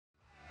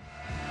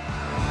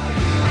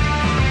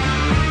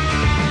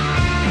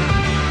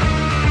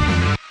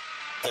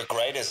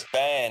biggest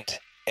band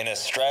in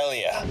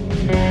Australia.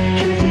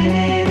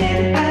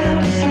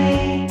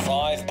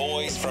 5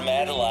 boys from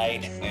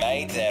Adelaide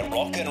made their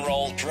rock and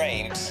roll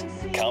dreams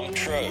come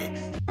true.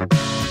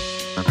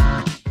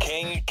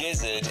 King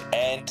Gizzard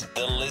and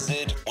the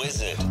Lizard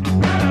Wizard.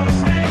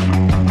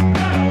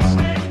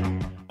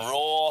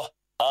 Raw,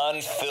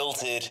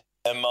 unfiltered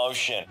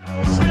emotion.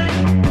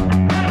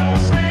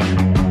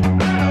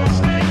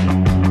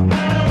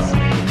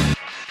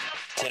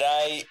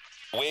 Today,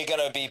 we're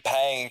going to be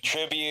paying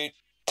tribute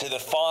to the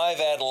 5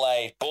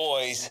 Adelaide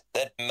boys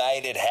that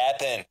made it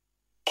happen.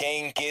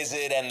 King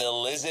Gizzard and the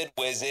Lizard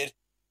Wizard,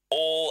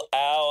 all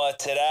hour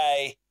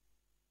today.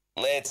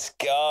 Let's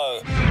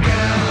go.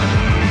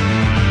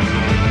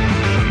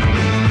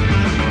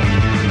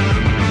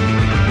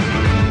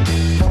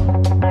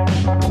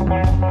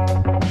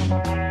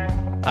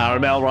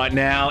 RML right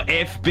now,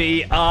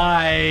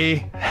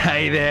 FBI.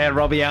 Hey there,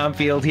 Robbie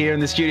Armfield here in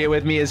the studio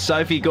with me is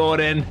Sophie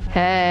Gordon.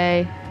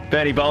 Hey.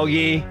 Bernie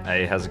Bolgi.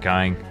 Hey, how's it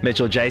going?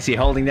 Mitchell JC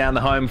holding down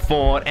the home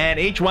fort. And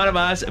each one of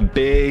us,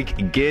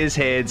 big Giz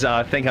heads.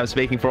 I think I'm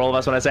speaking for all of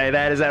us when I say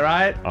that. Is that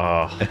right?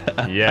 Oh,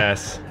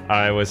 yes.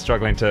 I was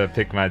struggling to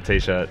pick my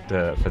T-shirt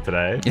for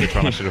today. Which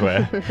one I should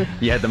wear.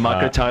 You had the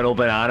microtonal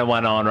banana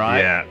one on,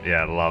 right?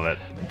 Yeah, love it.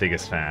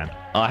 Biggest fan.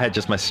 I had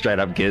just my straight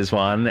up Giz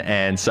one.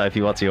 And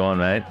Sophie, what's you on,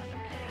 mate?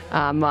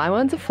 My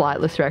one's a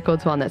Flightless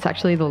Records one. That's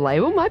actually the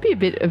label. Might be a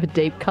bit of a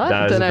deep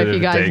cut. Don't know if you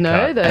guys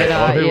know that. A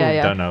lot of people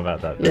yeah. don't know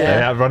about that. Yeah. They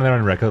have run their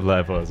own record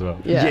label as well.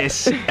 Yeah.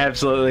 Yes,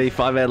 absolutely.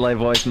 5 Adelaide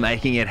boys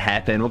making it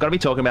happen. We're going to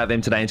be talking about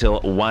them today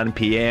until 1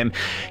 p.m.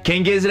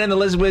 King Gizzard and the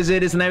Lizard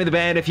Wizard is the name of the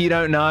band. If you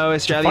don't know,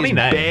 Australia's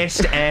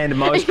best and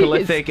most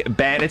prolific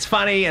band. It's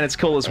funny and it's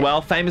cool as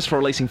well. Famous for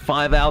releasing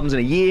 5 albums in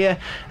a year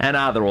and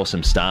other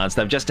awesome starts.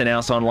 They've just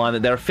announced online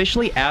that they're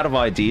officially out of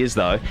ideas,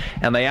 though,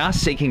 and they are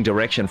seeking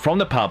direction from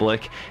the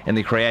public in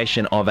the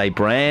creation of a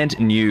brand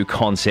new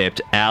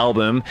concept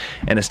album.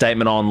 In a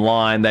statement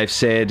online, they've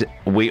said,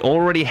 "We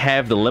already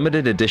have the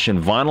limited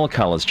edition vinyl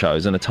colours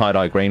chosen, a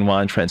tie-dye green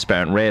one,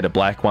 transparent red, a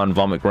black one,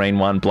 vomit green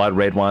one, blood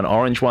red one,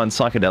 orange one,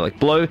 psychedelic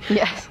blue.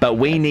 Yes. But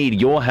we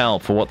need your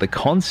help for what the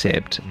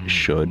concept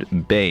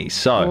should be."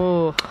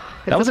 So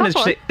that was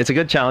it's a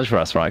good challenge for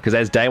us, right? Because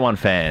as Day One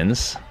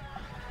fans,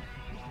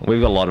 we've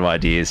got a lot of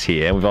ideas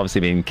here. We've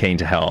obviously been keen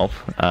to help.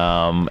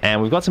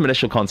 And we've got some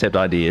initial concept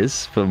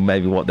ideas for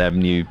maybe what their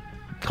new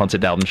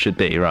concept album should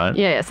be, right?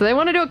 Yeah, so they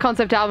want to do a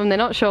concept album. They're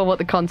not sure what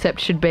the concept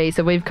should be,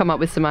 so we've come up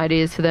with some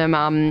ideas for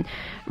them.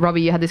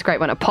 Robbie, you had this great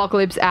one,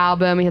 Apocalypse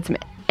album. We had some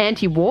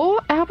anti-war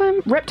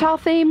album, reptile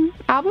theme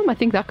album. I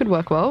think that could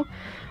work well.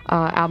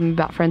 Album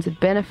about friends with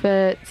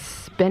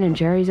benefits, Ben and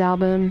Jerry's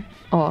album,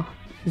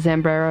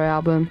 Zambrero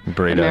album,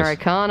 Burritos.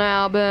 Americana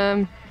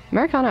album.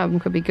 Americana album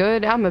could be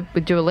good. Album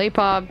with Dua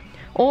Lipa.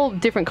 All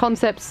different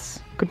concepts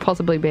could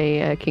possibly be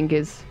a King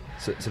Giz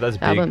So that's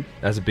big. album.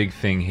 That's a big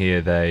thing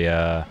here.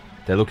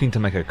 They're looking to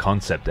make a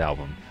concept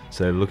album.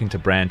 So they're looking to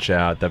branch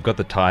out. They've got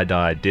the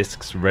tie-dye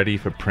discs ready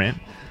for print.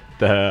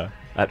 At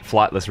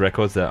Flightless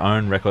Records, their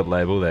own record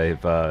label,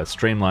 they've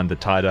streamlined the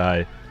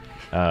tie-dye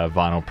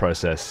vinyl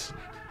process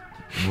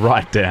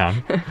right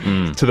down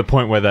to the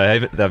point where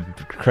they've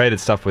created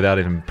stuff without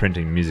even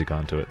printing music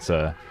onto it.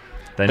 So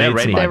they're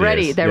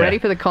ready. They're ready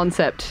for the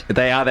concept.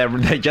 They are.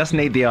 They just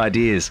need the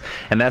ideas,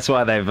 and that's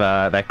why they're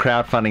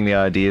crowdfunding the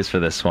ideas for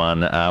this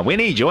one. We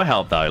need your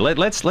help though.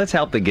 Let's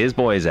help the Giz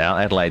boys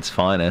out. Adelaide's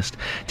finest.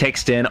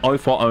 Text in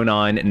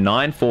 0409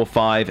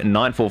 945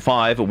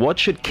 945. What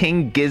should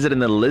King Gizzard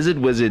and the Lizard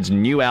Wizard's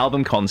new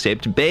album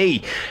concept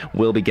be?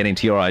 We'll be getting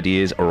to your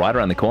ideas right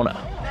around the corner.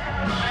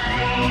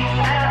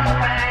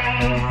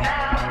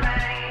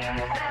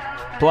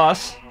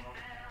 Plus,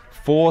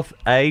 4th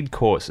aid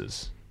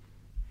courses.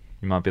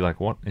 You might be like,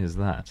 what is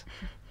that?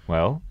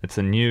 Well, it's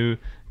a new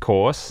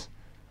course,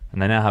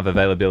 and they now have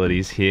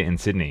availabilities here in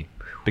Sydney.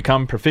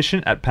 Become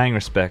proficient at paying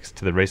respects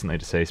to the recently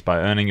deceased by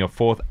earning your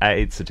 4th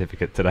aid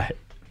certificate today.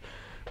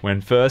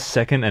 When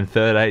 1st, 2nd, and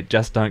 3rd aid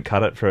just don't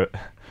cut it for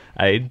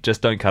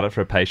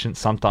a patient,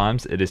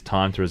 sometimes it is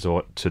time to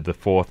resort to the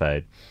 4th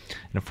aid.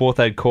 In a 4th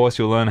aid course,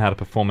 you'll learn how to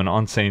perform an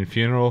on-scene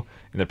funeral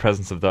in the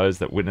presence of those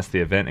that witness the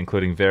event,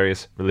 including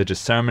various religious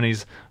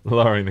ceremonies,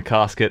 lowering the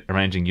casket,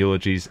 arranging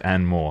eulogies,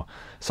 and more.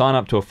 Sign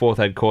up to a 4th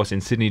aid course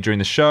in Sydney during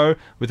the show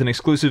with an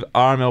exclusive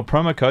RML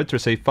promo code to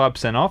receive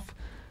 5% off.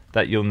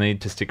 That you'll need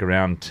to stick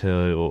around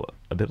till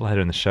a bit later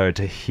in the show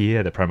to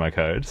hear the promo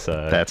code.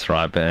 So that's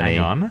right, Bernie. Hang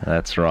on.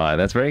 That's right.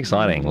 That's very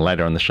exciting.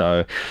 Later on the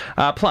show.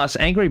 Plus,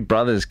 Angry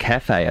Brothers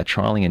Cafe are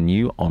trialling a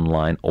new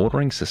online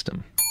ordering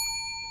system.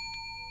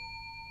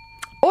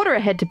 Order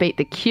ahead to beat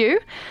the queue.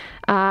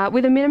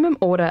 With a minimum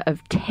order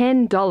of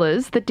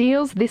 $10, the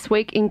deals this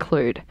week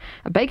include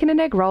a bacon and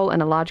egg roll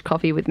and a large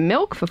coffee with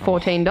milk for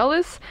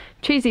 $14,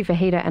 cheesy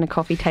fajita and a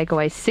coffee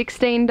takeaway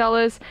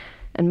 $16,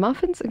 and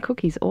muffins and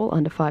cookies all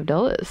under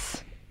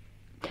 $5.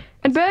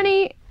 And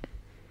Bernie,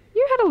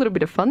 you had a little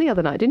bit of fun the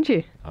other night, didn't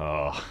you?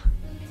 Oh.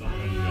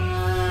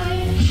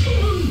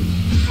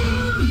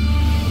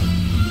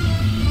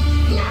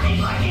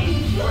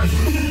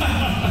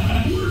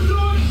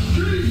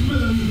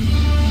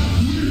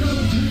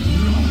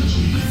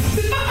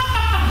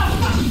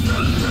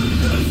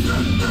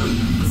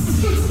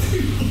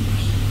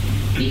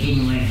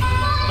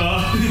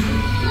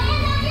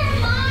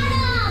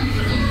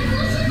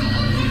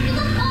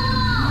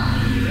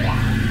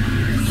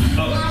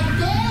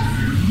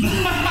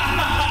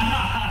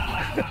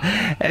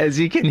 As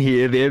you can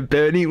hear there,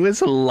 Bernie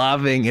was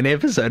loving an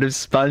episode of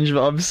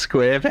SpongeBob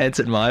SquarePants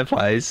at my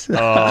place.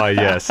 Oh,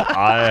 yes.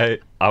 I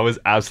was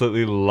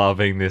absolutely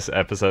loving this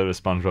episode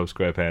of SpongeBob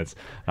SquarePants.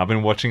 I've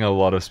been watching a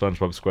lot of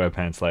SpongeBob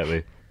SquarePants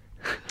lately.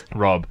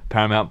 Rob,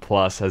 Paramount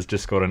Plus has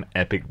just got an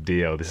epic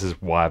deal. This is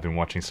why I've been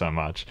watching so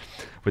much.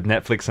 With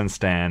Netflix and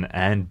Stan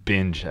and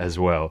Binge as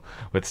well.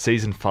 With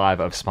Season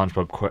 5 of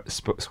SpongeBob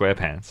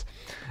SquarePants.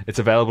 It's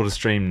available to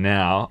stream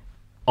now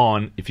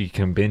on, if you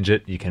can binge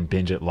it, you can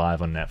binge it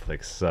live on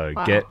Netflix. So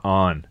get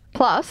on.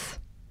 Plus,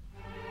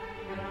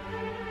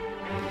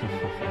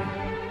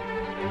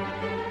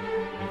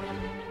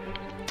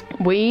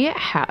 we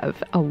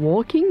have a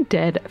Walking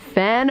Dead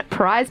fan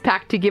prize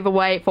pack to give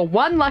away for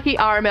one lucky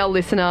RML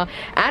listener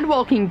and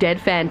Walking Dead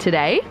fan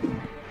today.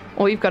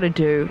 All you've got to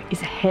do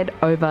is head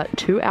over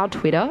to our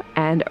Twitter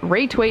and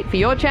retweet for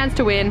your chance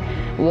to win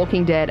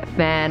Walking Dead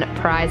fan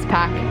prize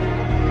pack.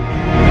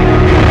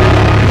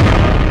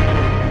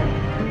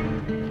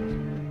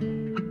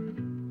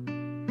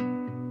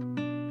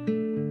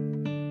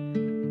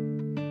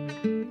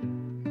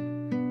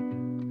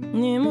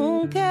 Ni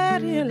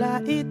mungkeri la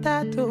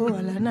itatu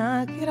wala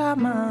na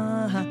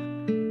kirama.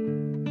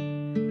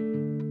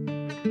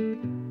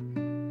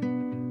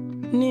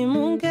 Ni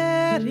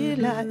mungkeri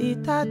la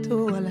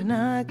itatu wala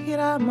na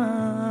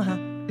kirama.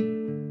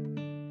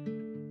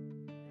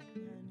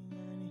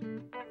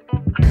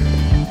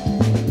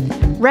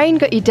 Rain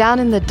got you down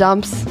in the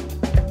dumps.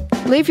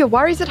 Leave your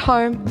worries at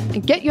home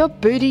and get your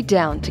booty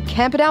down to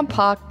Camperdown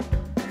Park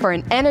for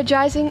an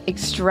energising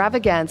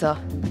extravaganza.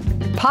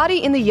 Party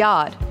in the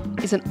Yard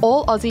is an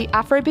all-Aussie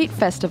Afrobeat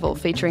festival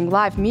featuring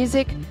live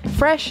music,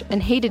 fresh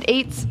and heated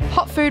eats,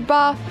 hot food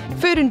bar,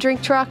 food and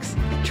drink trucks,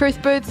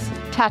 truth booths,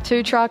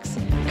 tattoo trucks,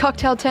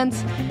 cocktail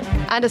tents,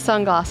 and a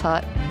sunglass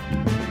hut.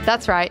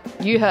 That's right,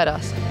 you heard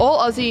us. All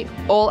Aussie,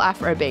 all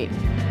Afrobeat.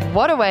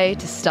 What a way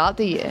to start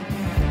the year.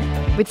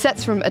 With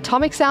sets from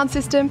Atomic Sound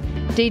System,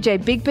 DJ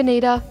Big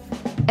Bonita,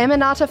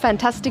 Emanata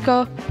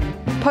Fantastico,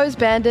 Pose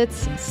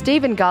Bandits,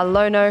 Stephen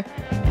Garlono,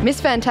 Miss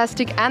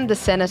Fantastic and The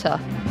Senator.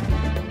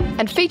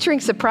 And featuring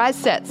surprise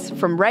sets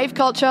from Rave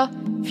Culture,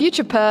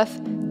 Future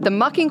Perth, The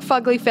Mucking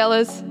Fugly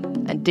Fellas,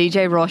 and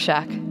DJ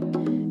Rorschach.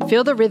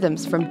 Feel the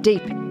rhythms from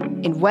deep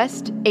in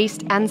West,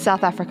 East and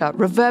South Africa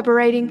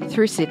reverberating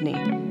through Sydney.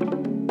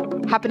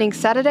 Happening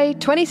Saturday,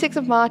 26th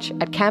of March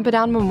at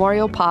Camperdown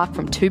Memorial Park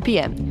from 2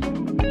 p.m.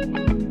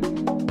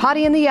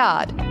 Party in the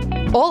Yard,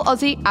 All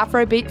Aussie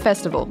Afrobeat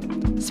Festival.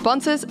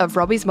 Sponsors of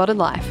Robbie's Modern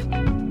Life.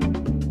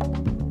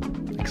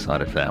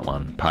 Excited for that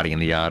one. Party in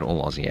the Yard,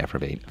 All Aussie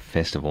Afrobeat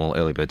Festival.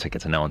 Early bird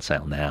tickets are now on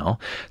sale now.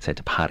 Head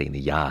to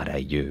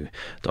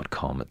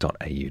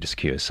partyintheyardau.com.au to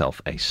secure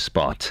yourself a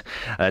spot.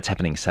 It's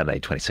happening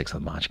Saturday, 26th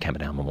of March,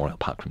 Camperdown Memorial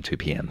Park from 2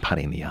 p.m.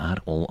 Party in the Yard,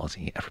 All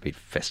Aussie Afrobeat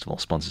Festival.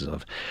 Sponsors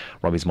of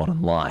Robbie's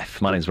Modern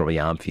Life. My name's Robbie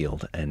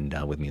Armfield, and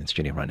with me in the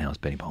studio right now is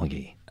Benny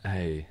Bolgi.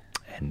 Hey.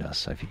 And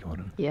Sophie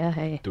Gordon. Yeah,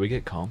 hey. Do we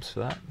get comps for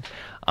that?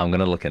 I'm going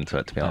to look into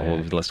it, to be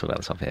honest. Let's talk about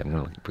this off air.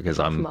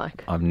 Because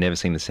I've never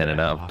seen The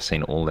Senator. I've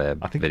seen all their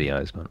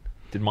videos. But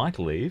did Mike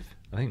leave?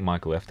 I think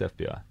Mike left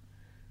FBI.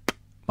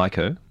 Mike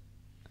who?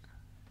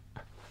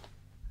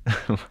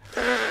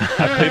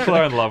 People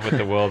are in love with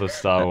the world of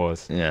Star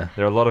Wars. Yeah.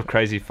 There are a lot of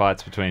crazy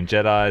fights between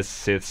Jedis,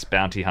 Siths,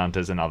 bounty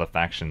hunters, and other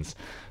factions.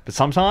 But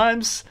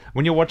sometimes,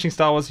 when you're watching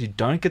Star Wars, you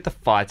don't get the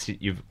fights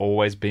that you've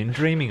always been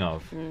dreaming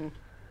of.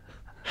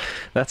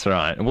 That's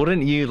right.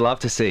 Wouldn't you love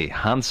to see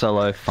Han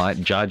Solo fight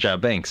Jar Jar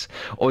Binks,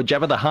 or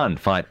Jabba the Hutt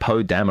fight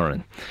Poe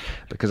Dameron?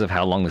 Because of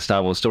how long the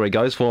Star Wars story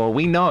goes for,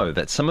 we know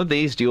that some of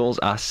these duels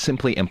are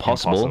simply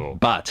impossible.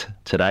 But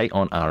today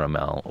on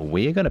RML,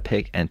 we are going to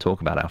pick and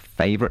talk about our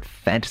favourite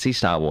fantasy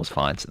Star Wars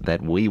fights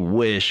that we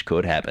wish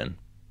could happen.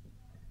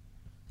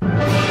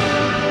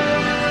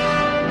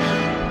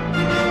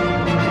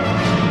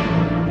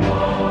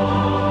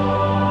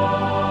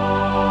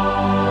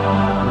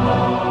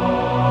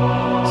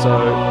 So,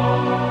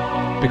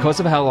 because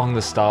of how long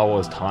the Star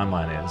Wars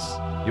timeline is,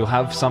 you'll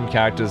have some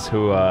characters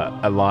who are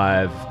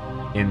alive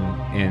in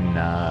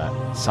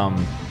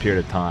some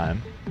period of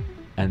time,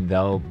 and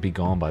they'll be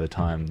gone by the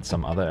time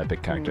some other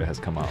epic character has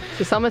come up.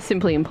 So some are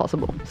simply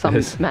impossible, some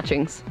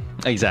matchings.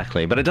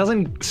 Exactly, but it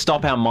doesn't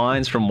stop our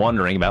minds from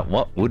wondering about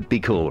what would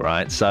be cool,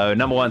 right? So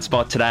number one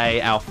spot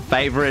today, our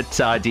favourite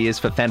ideas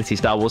for fantasy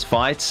Star Wars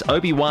fights.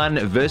 Obi-Wan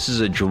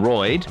versus a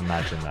droid.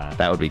 Imagine that.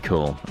 That would be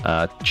cool.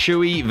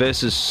 Chewie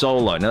versus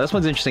Solo. Now this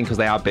one's interesting because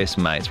they are best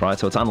mates, right?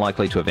 So it's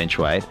unlikely to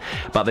eventuate.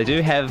 But they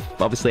do have,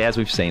 obviously, as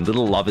we've seen,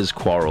 little lovers'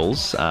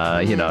 quarrels,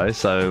 you know,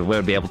 so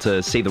we'll be able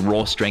to see the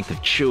raw strength of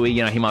Chewie.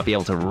 You know, he might be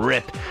able to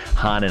rip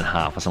Han in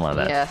half or something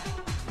like that. Yeah.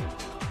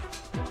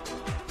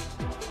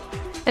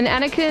 And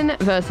Anakin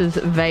versus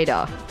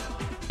Vader.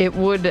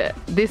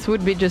 This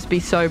would just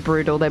be so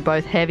brutal. They're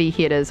both heavy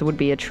hitters. Would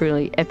be a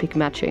truly epic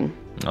matching.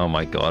 Oh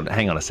my god.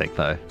 Hang on a sec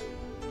though.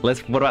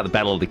 What about the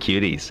Battle of the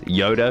Cuties?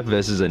 Yoda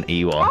versus an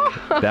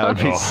Ewok. That would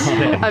be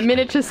sick. A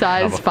miniature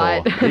sized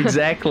fight.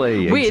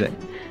 Exactly. With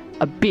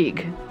a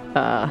big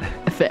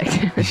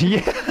respect.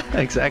 Yeah,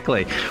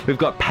 exactly. We've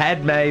got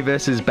Padme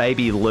versus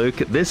baby Luke.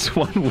 This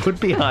one would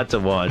be hard to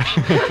watch.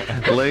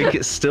 Luke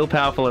is still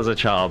powerful as a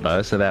child,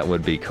 though, so that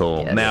would be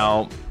cool. Yes.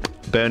 Now,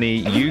 Bernie,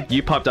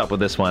 you popped up with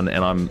this one,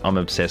 and I'm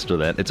obsessed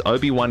with it. It's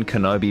Obi-Wan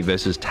Kenobi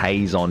versus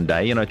Tay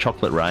Zonday. You know,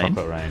 Chocolate Rain.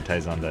 Chocolate Rain, Tay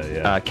Zonday,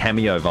 yeah.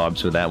 Cameo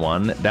vibes with that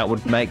one. That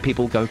would make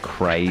people go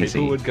crazy.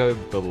 People would go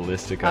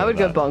ballistic over I would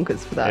go that. bonkers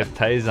for that. If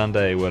Tay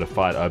Zonday were to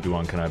fight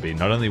Obi-Wan Kenobi,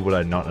 not only would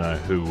I not know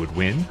who would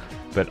win,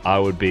 but I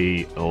would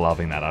be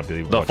loving that. I'd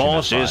be The watching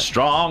Force that fight. is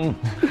strong.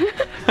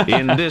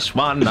 In this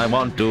one, I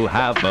want to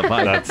have a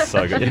fight. That's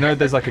so good. You know,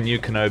 there's like a new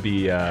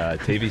Kenobi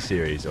TV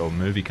series or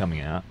movie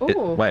coming out.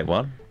 Ooh. Wait,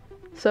 what?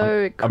 So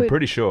it could... I'm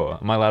pretty sure.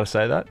 Am I allowed to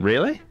say that?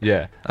 Really?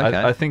 Yeah. Okay.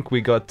 I think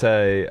we got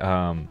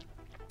a...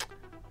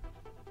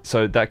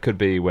 so that could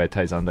be where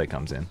Tay Zonday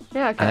comes in.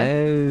 Yeah,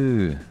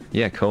 okay. Oh,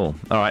 yeah, cool.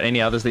 All right, any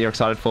others that you're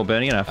excited for,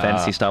 Bernie, in our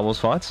fantasy Star Wars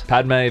fights?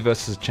 Padme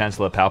versus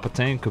Chancellor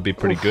Palpatine could be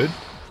pretty good.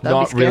 that'd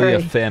Not be really a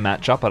scary. fair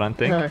matchup, I don't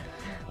think.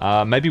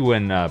 No. Maybe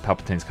when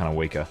Palpatine's kind of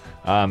weaker.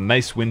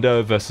 Mace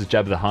Windu versus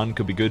Jabba the Hutt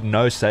could be good.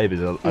 No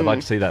sabers. I'd like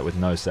to see that with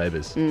no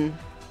sabers.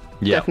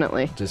 Yeah.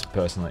 Definitely. Just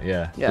personally,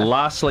 yeah. Yeah.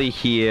 Lastly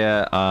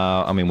here,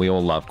 I mean, we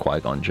all love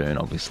Qui-Gon Jinn,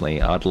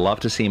 obviously. I'd love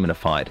to see him in a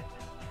fight.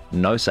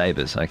 No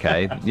sabers,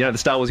 okay? You know, the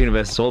Star Wars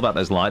universe is all about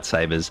those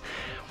lightsabers.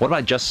 What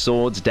about just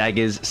swords,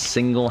 daggers,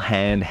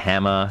 single-hand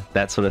hammer,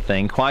 that sort of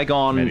thing?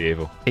 Qui-Gon...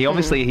 Medieval. He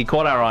obviously, he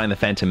caught our eye in The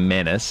Phantom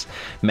Menace,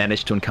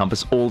 managed to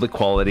encompass all the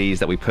qualities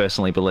that we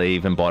personally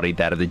believe embodied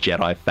that of the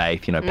Jedi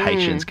faith, you know,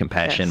 patience,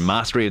 compassion, yes.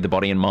 mastery of the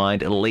body and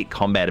mind, elite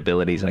combat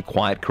abilities, and a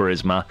quiet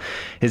charisma.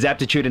 His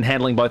aptitude in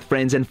handling both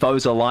friends and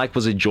foes alike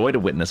was a joy to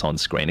witness on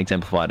screen,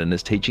 exemplified in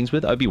his teachings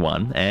with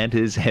Obi-Wan and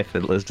his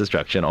effortless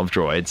destruction of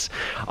droids.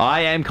 I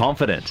am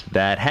confident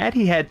that had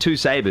he had two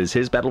sabers,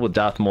 his battle with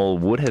Darth Maul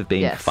would have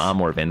been Yes. far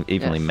more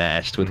evenly Yes.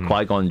 matched, with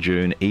Qui-Gon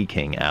Jinn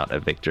eking out a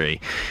victory.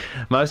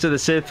 Most of the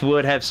Sith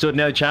would have stood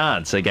no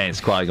chance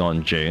against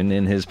Qui-Gon Jinn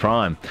in his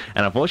prime.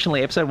 And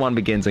unfortunately, Episode 1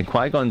 begins in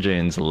Qui-Gon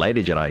Jinn's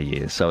later Jedi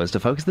years, so as to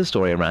focus the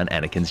story around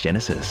Anakin's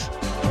genesis.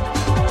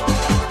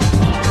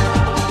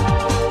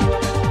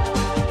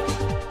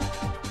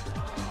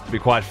 To be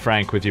quite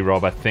frank with you,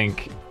 Rob, I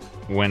think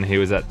when he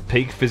was at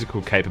peak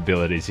physical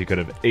capabilities, he could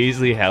have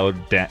easily held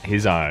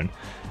his own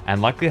and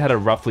likely had a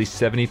roughly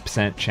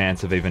 70%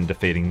 chance of even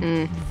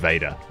defeating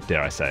Vader,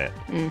 dare I say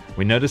it.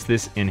 We notice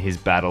this in his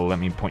battle. Let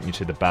me point you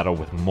to the battle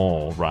with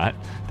Maul, right?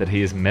 That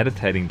he is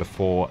meditating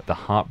before the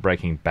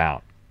heartbreaking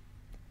bout.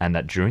 And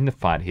that during the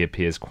fight he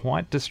appears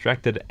quite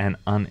distracted and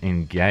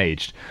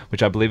unengaged,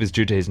 which I believe is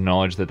due to his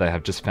knowledge that they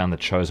have just found the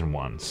Chosen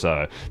One.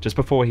 So, just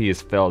before he is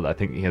felled, I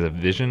think he has a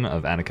vision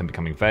of Anakin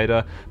becoming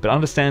Vader, but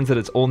understands that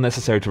it's all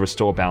necessary to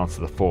restore balance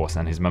to the Force,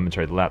 and his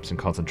momentary lapse in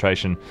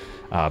concentration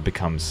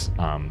becomes...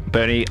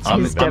 Bernie,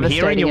 I'm devastating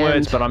hearing your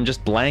words, end. but I'm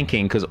just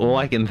blanking because all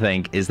I can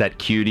think is that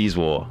Cuties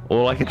War.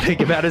 All I can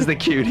think about is the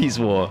Cuties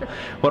War.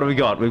 What do we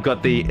got? We've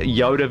got the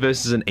Yoda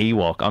versus an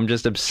Ewok. I'm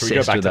just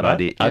obsessed back with to that that?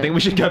 idea. I think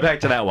we should go back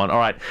to that one. All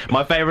right.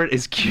 My favorite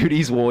is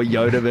Cuties War,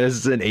 Yoda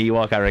versus an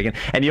Ewok, I reckon.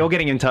 And you're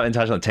getting in touch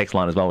on the text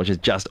line as well, which is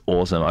just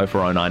awesome.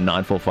 0409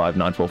 945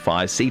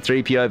 945.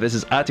 C3PO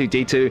versus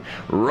R2D2.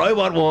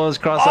 Robot Wars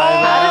crossover.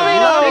 How did we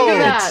not think of Love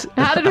that? it.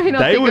 How did we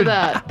not think of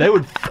that? They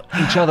would f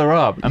each other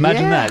up.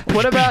 Imagine that.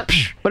 What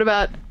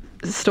about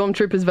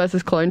Stormtroopers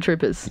versus Clone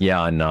Troopers?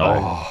 Yeah, I know.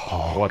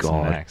 What's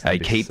God. next? Hey,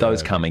 That'd be keep so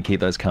those coming. Keep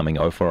those coming.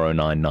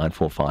 0409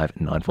 945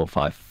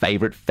 945.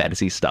 Favorite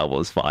fantasy Star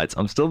Wars fights.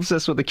 I'm still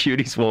obsessed with the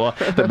Cuties War,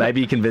 but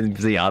maybe you can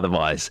convince me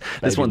otherwise.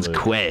 This Baby one's Luke.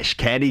 Quesh,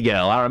 Candy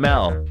Girl,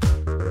 RML.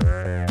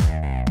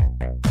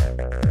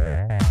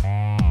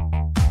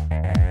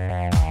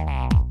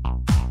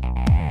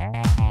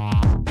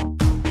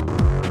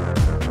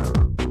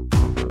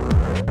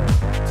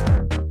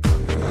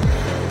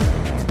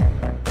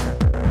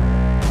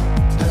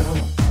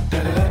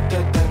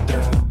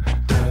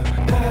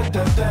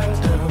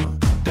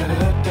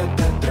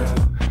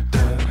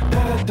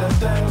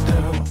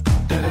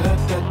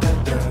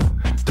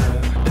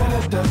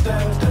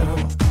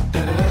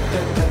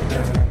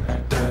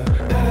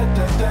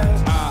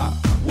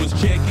 Was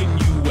checking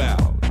you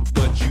out,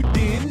 but you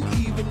didn't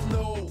even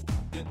know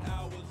that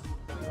I was.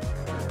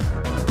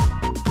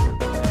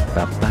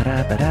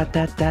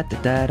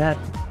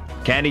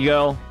 Candy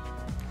Girl,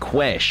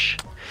 Quesh.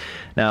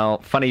 Now,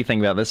 funny thing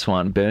about this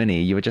one,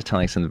 Bernie, you were just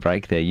telling us in the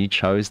break there, you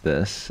chose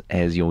this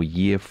as your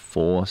Year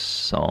 4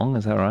 song,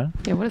 is that right?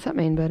 Yeah, what does that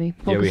mean, Bernie?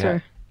 Walk us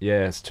through.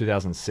 It's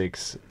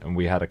 2006, and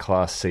we had a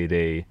class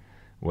CD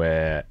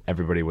where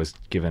everybody was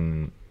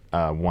given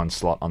one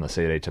slot on the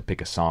CD to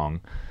pick a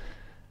song.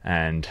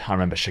 And I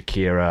remember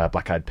Shakira,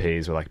 Black Eyed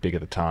Peas were like big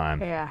at the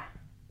time. Yeah.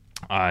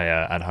 I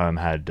at home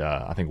had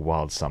I think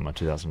Wild Summer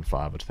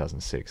 2005 or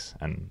 2006,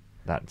 and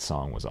that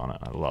song was on it.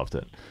 I loved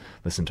it,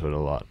 listened to it a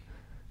lot,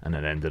 and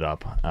it ended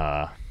up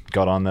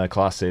got on the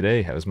class CD.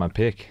 It was my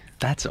pick.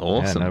 That's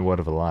awesome. Yeah, no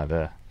word of a lie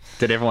there.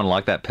 Did everyone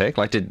like that pick?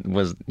 Like, did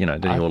you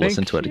all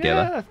listen to it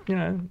together?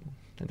 Yeah,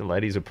 the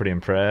ladies were pretty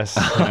impressed.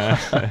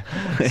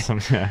 It's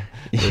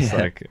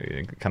like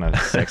a kind of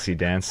sexy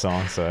dance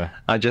song. So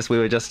we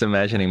were just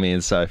imagining me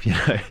and Soph,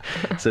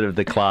 sort of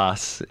the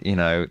class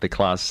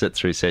sit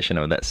through session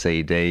of that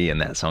CD,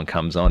 and that song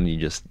comes on. You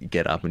just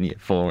get up in year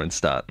 4 and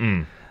start.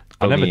 I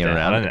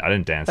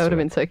didn't dance. That would have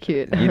been so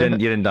cute. You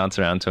didn't dance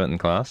around to it in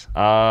class?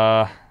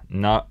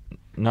 No,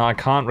 I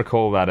can't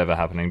recall that ever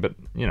happening. But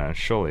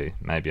surely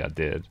maybe I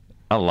did.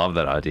 I love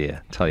that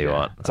idea. Tell you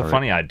what. It's a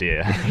funny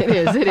idea. It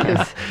is.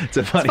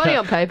 It's funny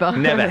on paper.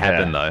 Never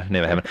happened, though.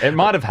 Never happened. It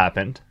might have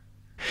happened.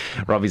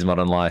 Robbie's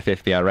Modern Life,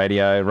 FBR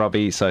Radio.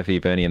 Robbie, Sophie,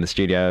 Bernie in the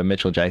studio.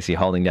 Mitchell JC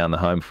holding down the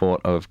home fort,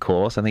 of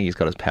course. I think he's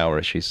got his power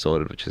issues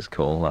sorted, which is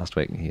cool. Last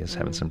week he was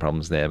having some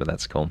problems there, but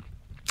that's cool.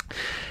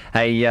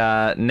 Hey,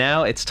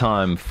 now it's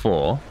time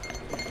for...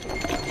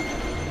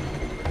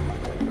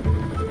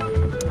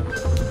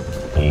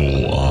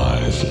 All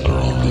eyes are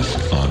on this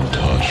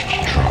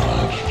untouched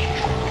tribe.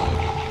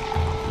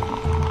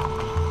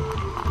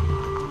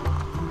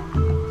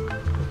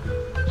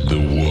 The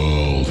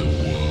world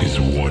is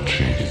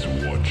watching.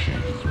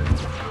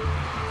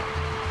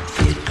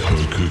 The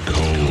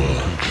Coca-Cola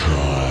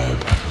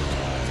tribe.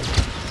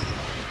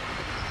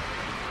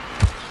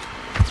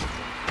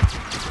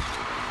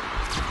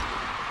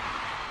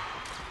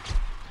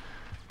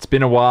 It's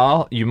been a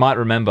while. You might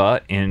remember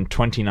in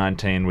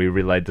 2019 we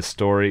relayed the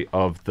story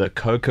of the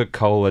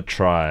Coca-Cola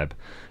tribe,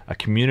 a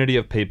community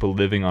of people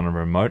living on a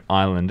remote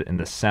island in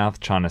the South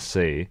China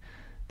Sea.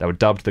 They were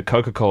dubbed the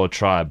Coca-Cola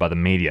tribe by the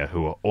media,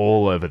 who were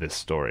all over this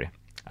story.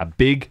 A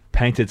big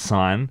painted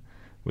sign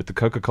with the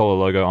Coca-Cola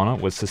logo on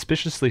it was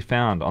suspiciously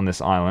found on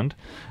this island,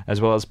 as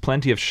well as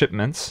plenty of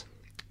shipments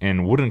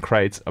in wooden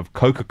crates of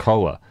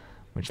Coca-Cola,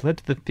 which led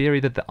to the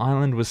theory that the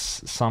island was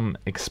some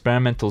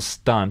experimental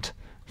stunt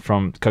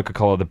from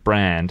Coca-Cola, the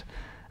brand,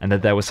 and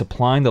that they were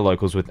supplying the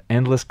locals with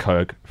endless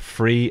Coke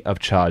free of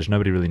charge.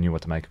 Nobody really knew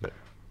what to make of it.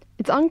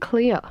 It's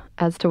unclear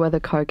as to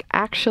whether Coke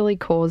actually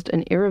caused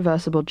an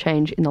irreversible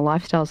change in the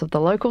lifestyles of the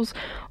locals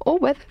or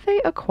whether they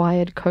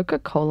acquired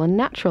Coca-Cola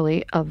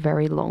naturally a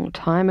very long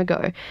time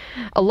ago.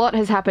 A lot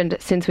has happened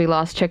since we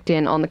last checked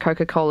in on the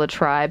Coca-Cola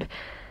tribe.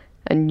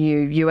 A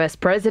new US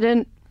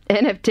president,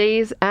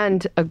 NFTs,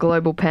 and a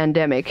global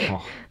pandemic.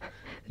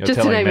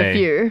 Just to name a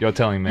few. You're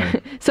telling me.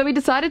 So we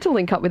decided to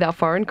link up with our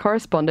foreign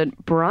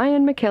correspondent,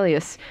 Brian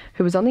Michaelius,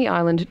 who was on the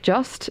island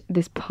just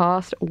this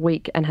past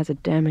week and has a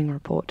damning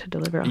report to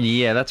deliver us.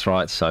 Yeah, that's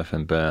right, Soph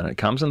and Bern. It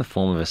comes in the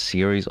form of a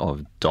series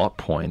of dot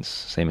points,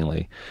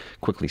 seemingly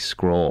quickly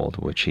scrawled,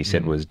 which he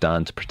said was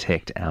done to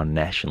protect our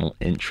national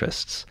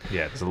interests.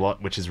 Yeah, there's a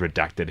lot which is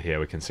redacted here.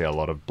 We can see a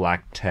lot of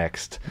black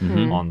text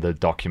on the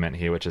document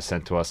here, which is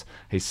sent to us.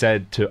 He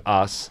said to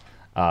us,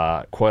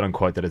 quote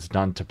unquote, that it's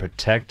done to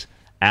protect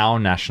our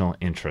national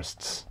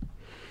interests.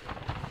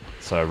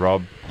 So,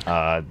 Rob,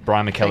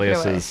 Brian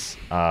Michaelius's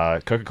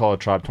Coca-Cola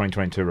Tribe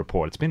 2022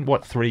 report. It's been,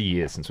 3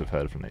 years since we've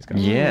heard from these guys?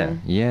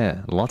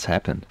 Yeah. Lots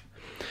happened.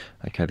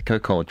 Okay, the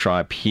Coca-Cola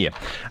Tribe here.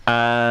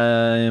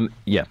 The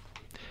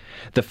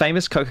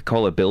famous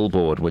Coca-Cola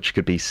billboard, which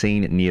could be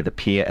seen near the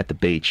pier at the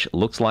beach,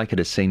 looks like it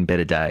has seen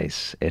better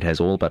days. It has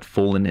all but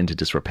fallen into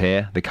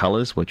disrepair. The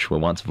colours, which were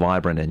once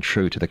vibrant and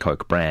true to the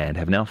Coke brand,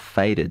 have now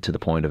faded to the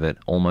point of it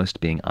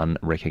almost being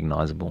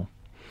unrecognisable.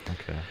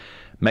 Okay.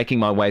 Making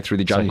my way through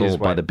the jungle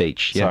by the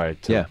beach. Sorry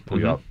to pull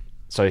you up.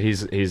 So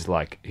he's at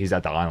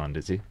the island,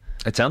 is he?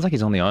 It sounds like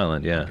he's on the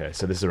island, yeah. Okay,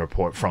 so this is a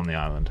report from the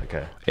island,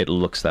 okay. It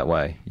looks that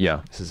way,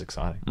 yeah. This is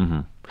exciting.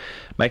 Mm-hmm.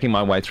 Making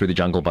my way through the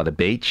jungle by the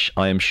beach,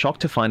 I am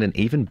shocked to find an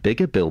even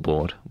bigger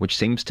billboard, which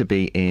seems to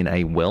be in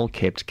a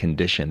well-kept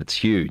condition. It's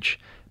huge,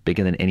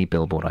 bigger than any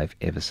billboard I've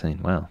ever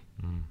seen. Wow.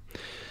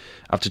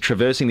 After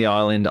traversing the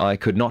island, I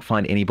could not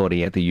find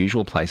anybody at the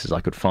usual places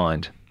I could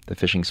find. The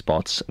fishing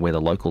spots where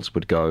the locals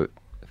would go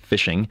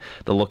fishing,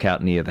 the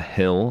lookout near the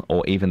hill,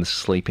 or even the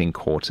sleeping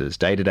quarters.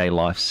 Day-to-day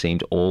life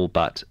seemed all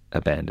but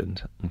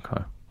abandoned.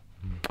 Okay.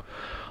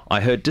 I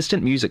heard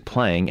distant music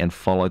playing and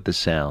followed the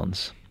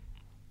sounds.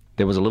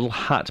 There was a little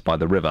hut by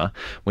the river,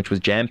 which was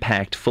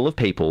jam-packed full of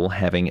people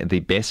having the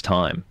best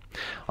time.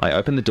 I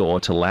opened the door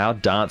to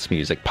loud dance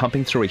music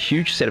pumping through a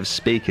huge set of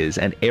speakers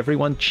and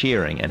everyone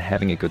cheering and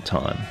having a good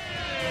time.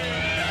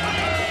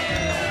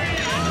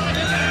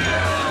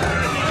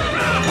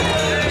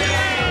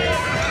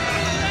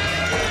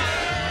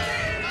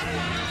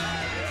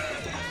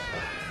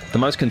 The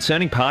most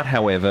concerning part,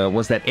 however,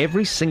 was that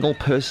every single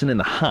person in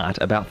the hut,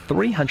 about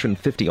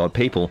 350-odd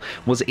people,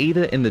 was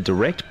either in the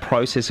direct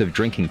process of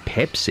drinking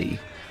Pepsi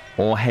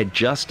or had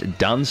just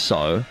done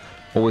so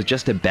or was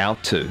just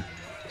about to.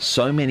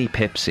 So many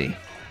Pepsi.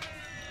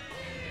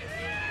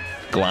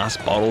 Glass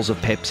bottles of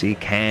Pepsi,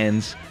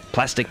 cans,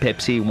 plastic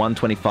Pepsi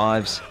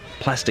 125s,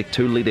 plastic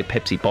 2-litre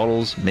Pepsi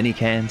bottles, mini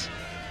cans.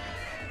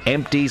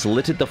 Empties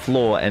littered the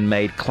floor and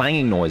made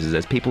clanging noises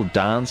as people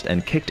danced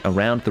and kicked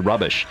around the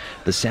rubbish.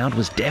 The sound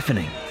was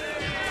deafening.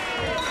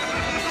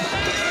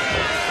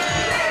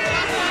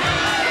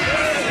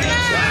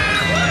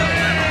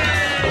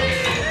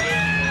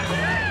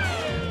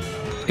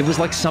 It was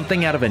like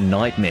something out of a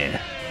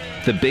nightmare.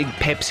 The big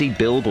Pepsi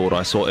billboard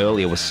I saw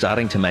earlier was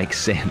starting to make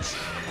sense.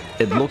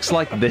 It looks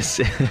like this...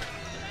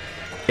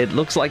 It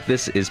looks like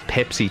this is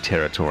Pepsi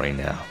territory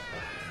now.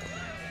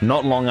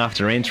 Not long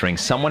after entering,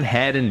 someone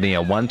handed me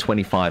a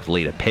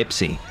 125-litre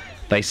Pepsi.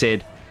 They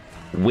said,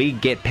 "We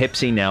get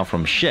Pepsi now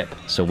from Ship,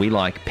 so we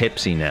like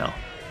Pepsi now."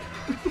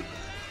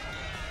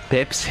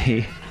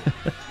 Pepsi.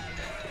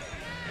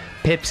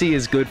 Pepsi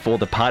is good for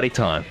the party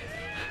time.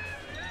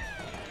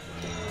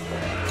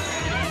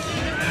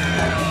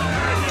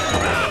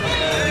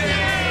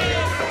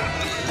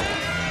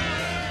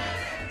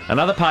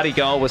 Another party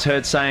girl was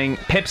heard saying,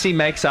 "Pepsi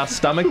makes our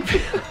stomach..."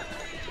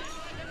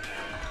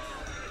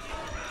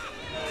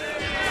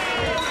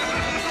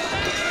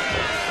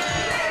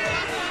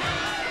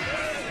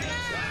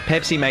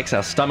 Pepsi makes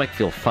our stomach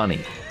feel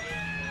funny.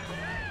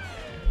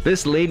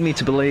 This led me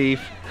to believe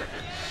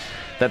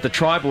that the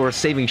tribe were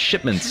receiving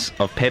shipments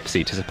of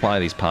Pepsi to supply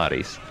these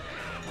parties.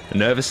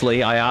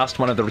 Nervously, I asked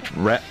one of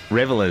the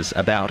revelers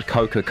about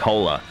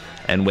Coca-Cola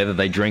and whether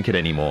they drink it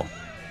anymore.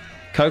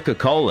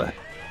 "Coca-Cola,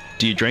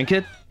 do you drink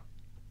it?"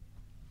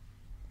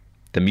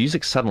 The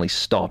music suddenly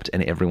stopped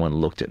and everyone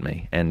looked at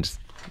me. And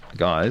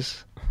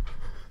guys,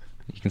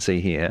 you can see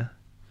here,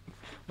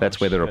 that's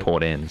where the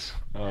report ends.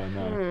 Oh,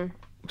 no.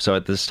 So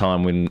at this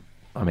time,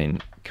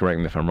 correct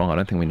me if I'm wrong, I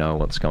don't think we know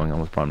what's going on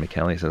with Brian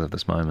Michaelis as of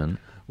this moment.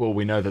 Well,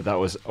 we know that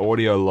was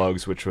audio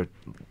logs which were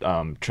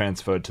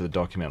transferred to the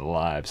document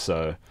live,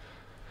 so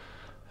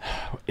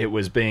it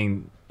was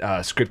being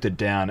scripted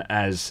down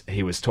as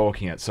he was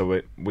talking it,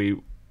 so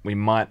we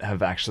might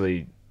have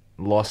actually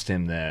lost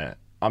him there.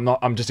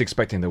 I'm just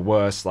expecting the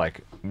worst,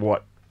 like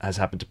what has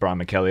happened to Brian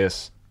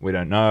Michaelis. We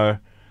don't know.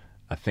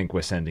 I think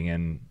we're sending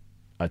in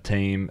a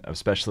team of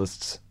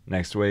specialists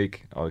next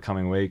week or the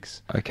coming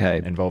weeks.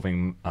 Okay.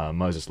 Involving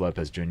Moses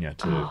Lopez Jr.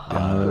 too.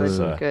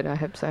 Good, I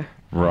hope so.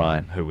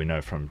 Right. Who we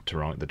know from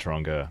the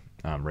Taronga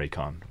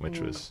recon,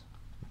 which was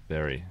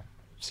very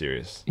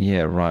serious.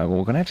 Yeah, right. Well,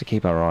 we're going to have to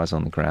keep our eyes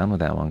on the ground with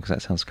that one because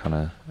that sounds kind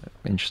of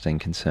interesting,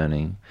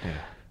 concerning. Yeah.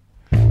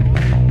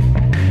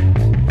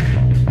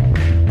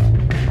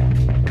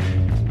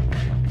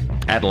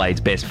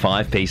 Adelaide's best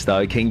five-piece,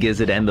 though, King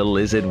Gizzard and the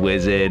Lizard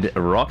Wizard,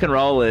 rock and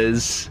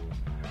rollers.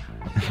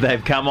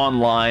 They've come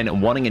online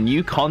wanting a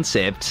new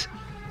concept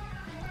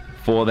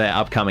for their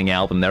upcoming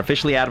album. They're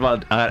officially out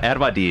of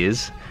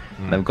ideas.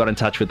 They've got in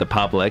touch with the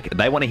public.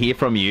 They want to hear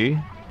from you.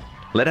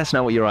 Let us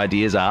know what your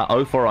ideas are.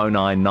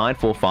 0409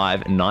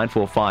 945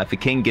 945 for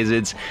King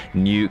Gizzard's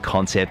new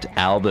concept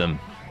album.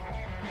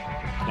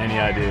 Any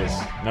ideas?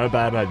 No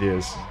bad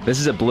ideas. This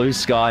is a blue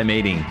sky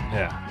meeting.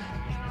 Yeah.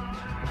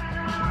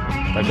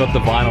 They've got the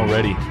vinyl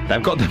ready.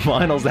 They've got the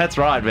vinyls, that's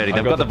right, ready.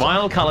 They've got the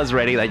vinyl colours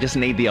ready. They just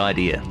need the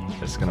idea.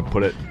 Just going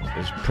to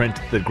just print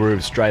the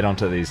groove straight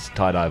onto these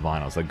tie-dye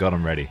vinyls. They've got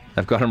them ready.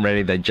 They've got them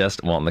ready. They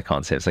just want the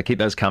concept. So keep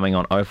those coming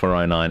on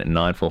 0409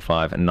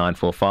 945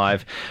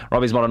 945.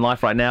 Robbie's Modern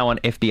Life right now on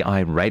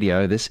FBI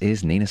Radio. This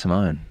is Nina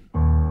Simone.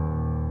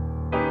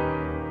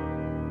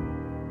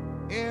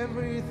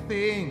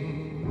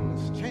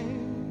 Everything's changed.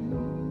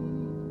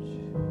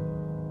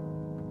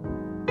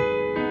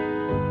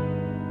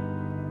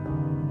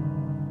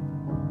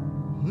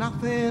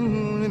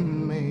 Nothing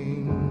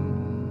remains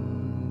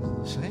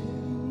the same.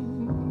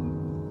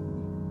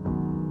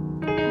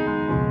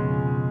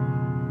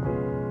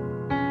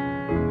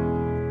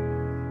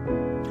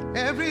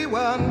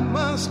 Everyone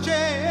must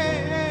change.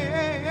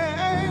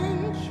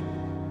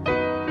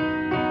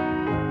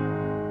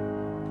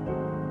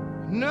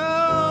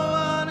 No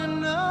one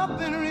and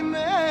nothing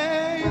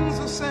remains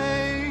the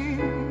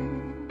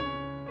same.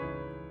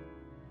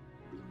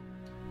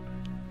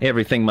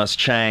 Everything must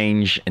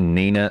change.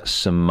 Nina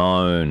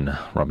Simone.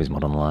 Robbie's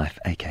Modern Life,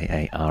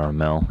 a.k.a.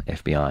 RML,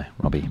 FBI.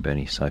 Robbie,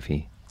 Bernie,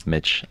 Sophie,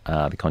 Mitch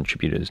are the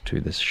contributors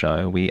to this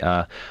show. We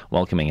are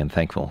welcoming and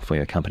thankful for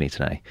your company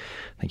today.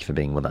 Thank you for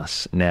being with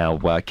us. Now,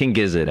 King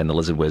Gizzard and the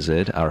Lizard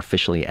Wizard are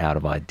officially out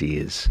of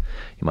ideas.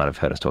 You might have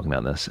heard us talking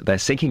about this. They're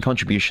seeking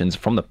contributions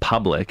from the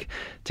public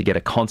to get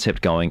a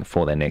concept going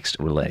for their next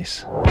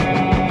release.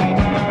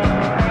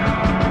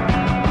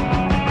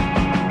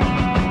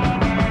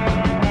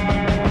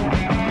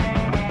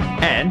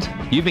 And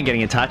you've been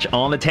getting in touch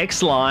on the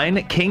text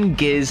line. King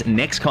Giz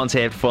next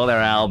concept for their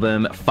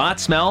album, Fart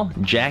Smell,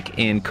 Jack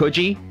in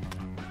Coogee.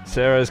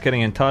 Sarah's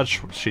getting in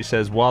touch. She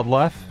says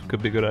wildlife.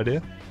 Could be a good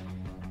idea.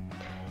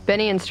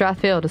 Benny in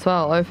Strathfield as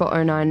well.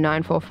 0409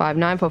 945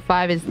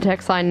 945 is the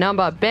text line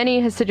number. Benny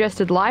has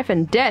suggested life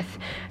and death.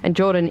 And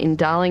Jordan in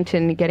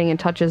Darlington getting in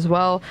touch as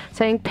well,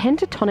 saying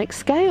pentatonic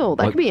scale.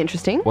 That could be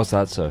interesting. What's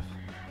that, Soph?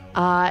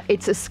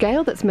 It's a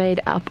scale that's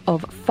made up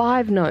of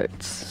 5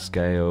 notes.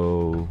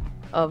 Scale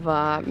of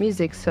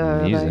music,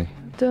 so music.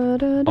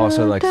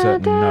 Also, like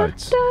certain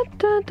notes.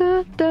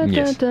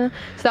 Yes. So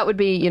that would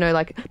be,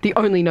 like the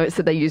only notes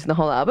that they use in the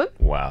whole album.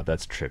 Wow,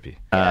 that's trippy.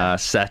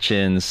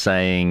 Sachin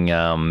saying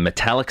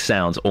metallic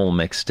sounds all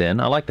mixed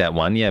in. I like that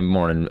one. Yeah,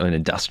 more an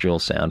industrial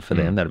sound for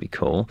them. That'd be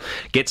cool.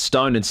 Get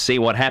stoned and see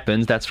what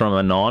happens. That's from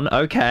Anon.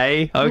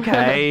 Okay.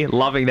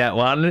 Loving that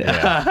one.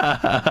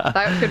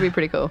 That could be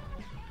pretty cool.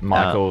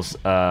 Michael's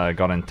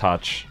got in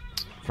touch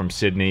from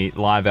Sydney.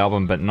 Live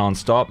album, but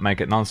non-stop.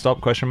 Make it non-stop, ?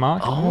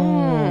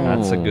 Oh.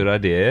 That's a good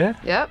idea.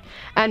 Yep.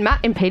 And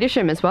Matt in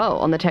Petersham as well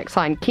on the text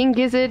line. King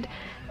Gizzard,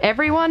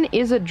 Everyone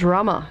is a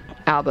Drummer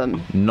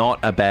album. Not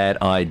a bad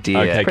idea.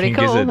 Okay, Pretty King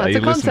cool. Gizzard, That's are you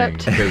a listening?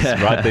 concept.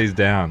 Because write these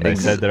down. They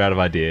said they're out of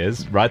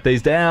ideas. Write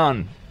these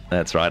down.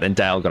 That's right. And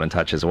Dale got in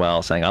touch as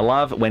well, saying, I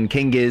love when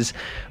King Giz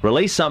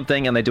release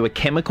something and they do a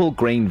chemical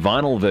green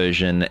vinyl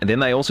version, and then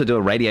they also do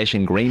a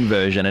radiation green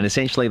version, and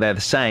essentially they're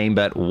the same,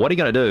 but what are you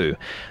going to do?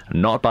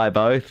 Not buy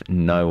both?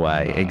 No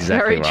way.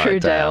 Exactly Very right, true,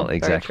 Dale. Dale.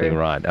 Exactly Very true.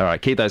 right. All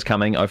right, keep those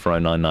coming.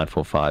 0409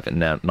 945 and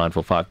now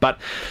 945. But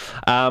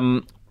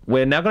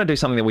we're now going to do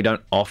something that we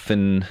don't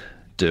often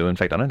do. In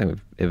fact, I don't think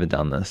we've ever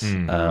done this.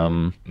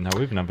 No,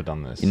 we've never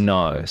done this.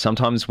 No.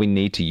 Sometimes we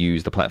need to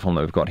use the platform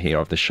that we've got here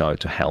of the show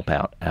to help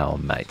out our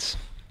mates.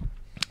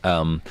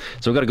 So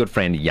we've got a good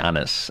friend,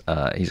 Giannis.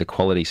 He's a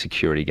quality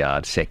security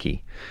guard,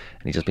 Seki,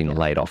 and he's just been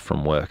laid off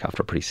from work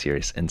after a pretty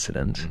serious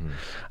incident.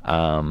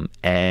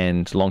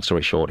 And long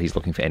story short, he's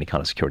looking for any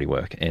kind of security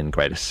work in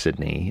Greater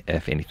Sydney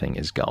if anything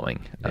is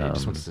going. Yeah, he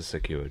just wants to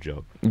secure a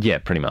job. Yeah,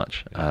 pretty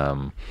much.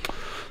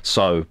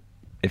 So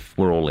if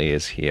we're all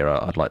ears here,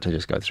 I'd like to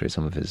just go through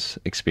some of his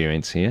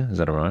experience here. Is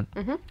that all right?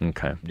 Mm-hmm.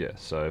 Okay. Yeah,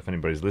 so if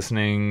anybody's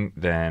listening,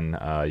 then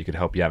you could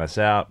help Giannis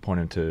out, point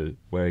him to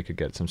where he could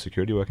get some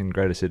security work in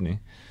Greater Sydney.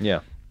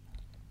 Yeah.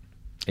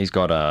 He's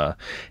got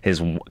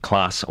his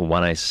Class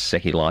 1A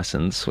Seki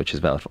license, which is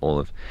valid for all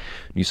of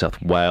New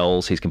South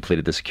Wales. He's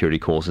completed the security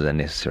courses and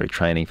necessary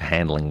training for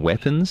handling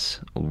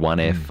weapons,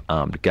 1F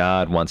armed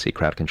guard, 1C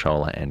crowd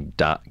controller, and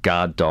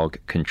guard dog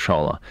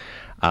controller.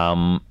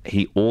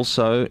 He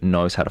also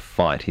knows how to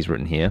fight, he's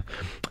written here,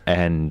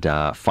 and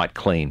fight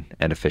clean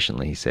and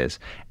efficiently, he says.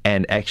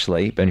 And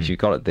actually, Ben, if you've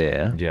got it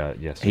there,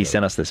 he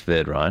sent us this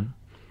vid, right,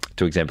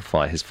 to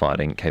exemplify his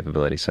fighting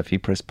capability. So if you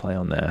press play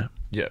on that,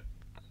 Yeah.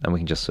 and we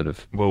can just sort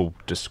of... We'll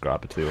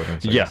describe it to the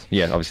audience. I Yeah, guess.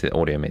 yeah, obviously the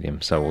audio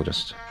medium, so we'll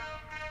just...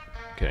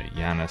 Okay,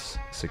 Giannis,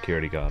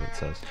 security guard, it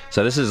says.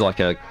 So this is like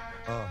a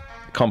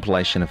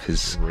compilation of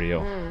his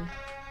Real.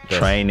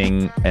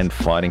 training and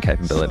fighting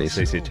capabilities.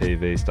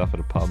 CCTV stuff at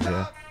a pub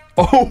here.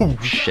 Oh,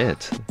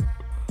 Shit.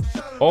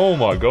 oh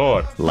my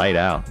God. Laid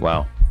out.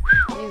 Wow.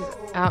 He's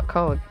out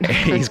cold.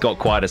 He's got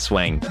quite a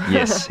swing.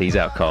 Yes, he's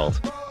out cold.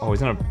 Oh,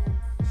 he's on a...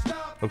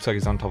 Looks like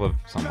he's on top of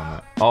someone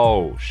there.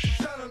 Oh,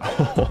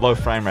 low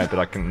frame rate, but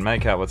I can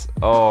make out what's...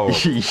 Oh,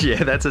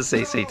 Yeah, that's a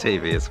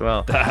CCTV as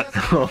well.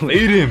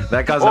 eat him.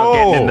 That guy's not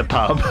getting in the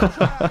pub.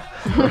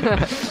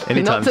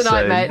 Anytime Not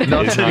tonight, soon. mate.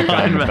 Not He's not tonight,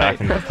 going back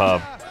mate. in the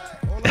pub.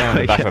 Down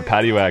the back of a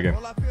paddy wagon.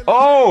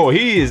 Oh,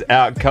 he is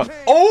out.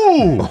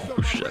 Oh,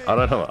 Oh, shit. I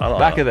don't know.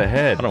 back of the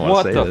head. I don't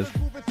What want to the see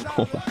this.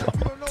 Oh,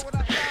 God.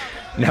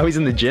 Now he's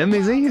in the gym,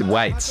 is he?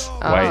 Weights.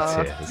 Weights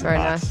here. This is Very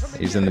nice. nice.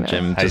 He's in the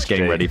gym just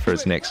getting HG. ready for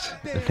his next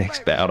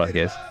bout, I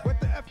guess.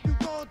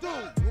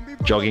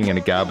 Jogging in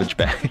a garbage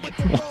bag.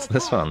 What's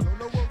this one?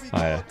 Oh,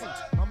 yeah.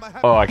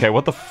 Oh, okay.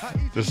 What the?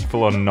 Just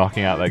full on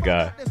knocking out that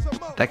guy.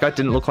 That guy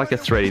didn't look like a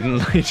threat. He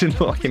didn't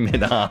look like he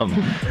meant harm,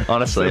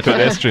 honestly.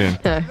 Pedestrian.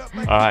 All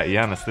right,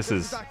 Giannis. This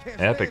is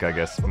epic, I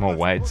guess. More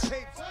weights.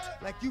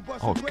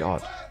 Oh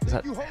God, is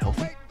that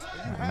healthy?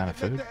 Amount of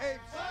food.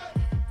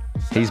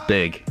 He's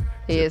big.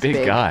 He is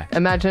big guy.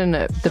 Imagine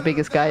the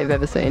biggest guy you've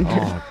ever seen.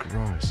 Oh,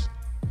 gross.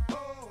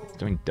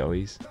 Doing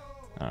doughies.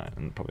 All right,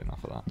 and probably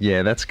enough of that.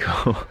 Yeah, that's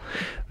cool.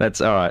 That's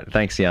all right.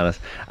 Thanks, Giannis.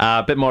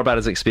 A bit more about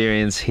his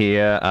experience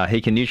here.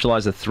 He can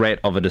neutralise the threat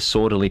of a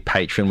disorderly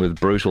patron with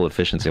brutal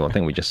efficiency. Well, I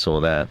think we just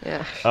saw that.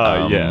 Yeah.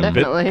 Oh yeah, a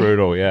bit Definitely.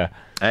 brutal. Yeah.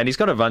 And he's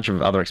got a bunch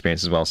of other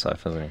experience as well,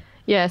 Soph, hasn't he?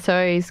 Yeah,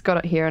 so he's got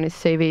it here on his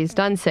CV. He's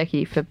done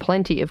Seki for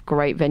plenty of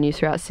great venues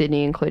throughout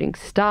Sydney, including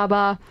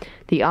Starbar,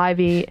 the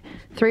Ivy,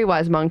 Three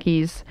Wise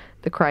Monkeys,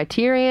 the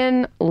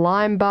Criterion,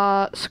 Lime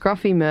Bar,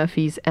 Scruffy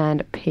Murphy's,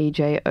 and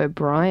PJ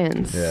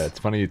O'Brien's. Yeah, it's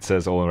funny it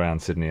says all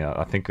around Sydney.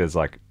 I think there's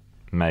like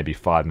maybe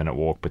 5-minute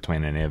walk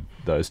between any of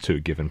those two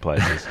given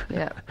places.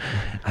 Yeah.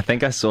 I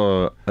think I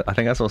saw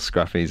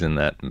Scruffy's in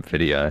that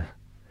video.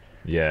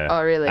 Yeah.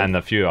 Oh, really? And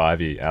the few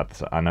Ivy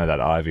outside. I know that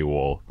Ivy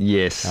wall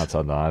Yes.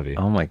 outside the Ivy.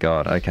 Oh my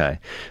God. Okay.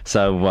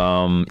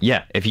 So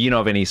yeah, if you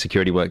know of any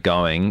security work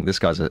going, this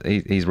guy's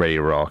he's ready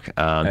to rock.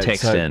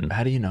 Text So, in.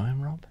 How do you know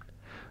him, Rob?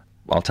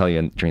 I'll tell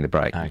you during the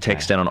break. Okay.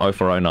 Text in on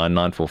 0409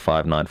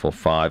 945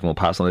 945 and we'll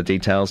pass on the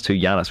details to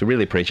Giannis. We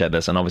really appreciate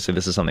this, and obviously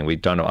this is something we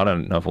don't know. I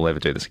don't know if we'll ever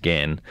do this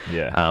again.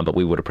 Yeah. But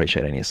we would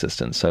appreciate any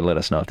assistance. So let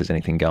us know if there's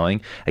anything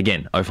going.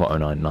 Again, 0409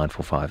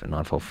 945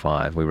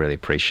 945. We really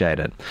appreciate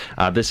it.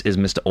 This is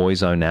Mr.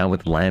 Oizo now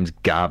with Lamb's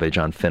Garbage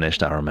Unfinished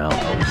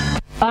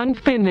RML.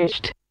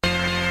 Unfinished.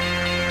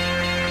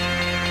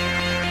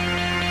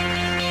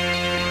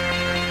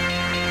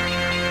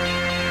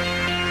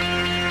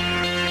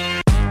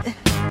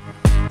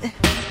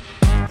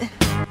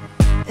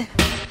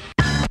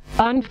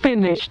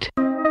 Unfinished.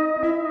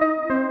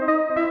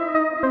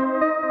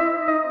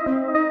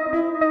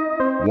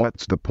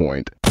 What's the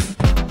point?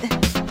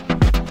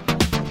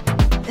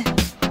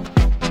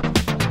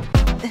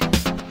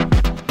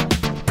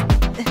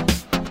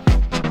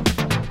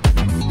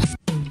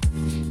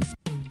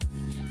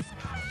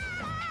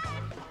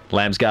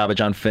 Lamb's Garbage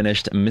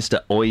Unfinished, Mr.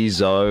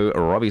 Oizo,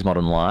 Robbie's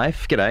Modern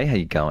Life. G'day, how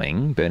you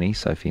going? Bernie,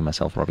 Sophie,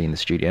 myself, Robbie in the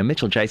studio.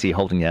 Mitchell, JC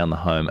holding down the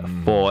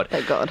home fort.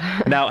 Thank God.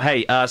 Now,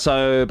 hey,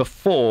 so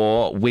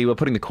before we were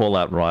putting the call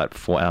out right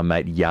for our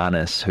mate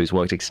Giannis, who's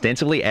worked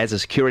extensively as a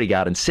security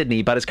guard in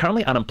Sydney, but is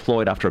currently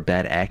unemployed after a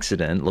bad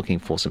accident, looking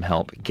for some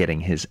help getting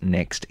his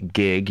next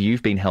gig.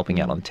 You've been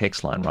helping out on the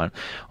text line, right?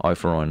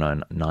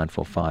 0409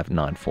 945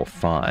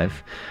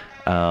 945.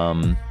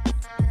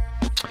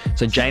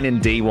 So Jane in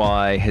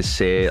DY has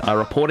said, I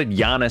reported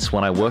Giannis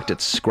when I worked at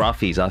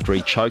Scruffy's after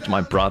he choked my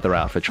brother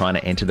out for trying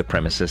to enter the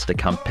premises to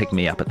come pick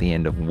me up at the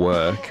end of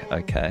work.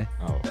 Okay.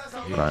 Oh,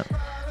 Right.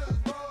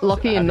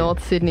 Lockie in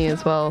North Sydney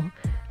as well.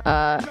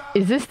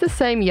 Is this the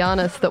same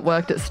Giannis that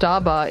worked at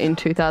Starbar in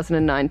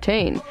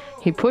 2019?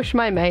 He pushed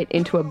my mate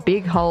into a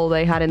big hole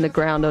they had in the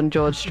ground on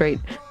George Street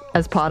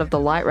as part of the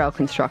light rail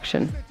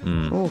construction.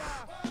 Oof.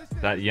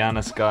 That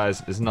Giannis guy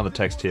there's another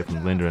text here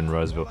from Linda in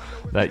Roseville.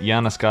 That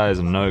Giannis guy is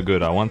no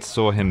good. I once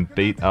saw him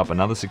beat up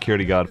another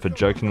security guard for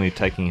jokingly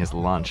taking his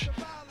lunch.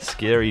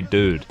 Scary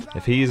dude.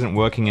 If he isn't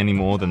working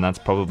anymore, then that's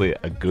probably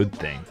a good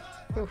thing.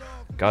 Oof.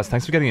 Guys,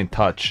 thanks for getting in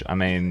touch. I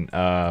mean,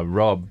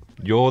 Rob,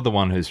 you're the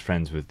one who's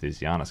friends with this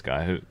Giannis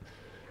guy.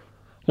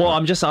 Well,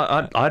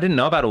 I didn't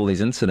know about all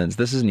these incidents.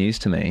 This is news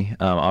to me.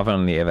 I've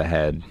only ever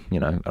had,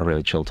 a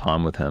really chill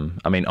time with him.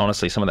 I mean,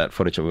 honestly, some of that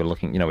footage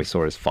that we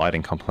saw his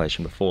fighting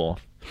compilation before.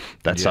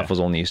 That stuff was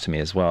all news to me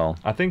as well.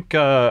 I think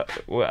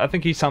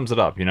he sums it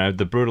up.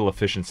 The brutal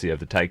efficiency of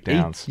the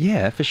takedowns.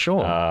 Yeah, for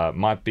sure.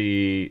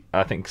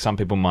 I think some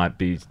people might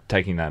be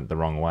taking that the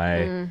wrong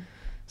way,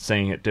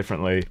 seeing it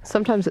differently.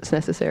 Sometimes it's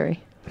necessary.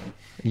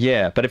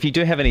 Yeah, but if you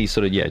do have any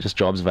sort of, just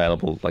jobs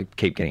available,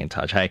 keep getting in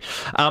touch. Hey,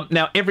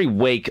 now every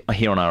week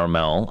here on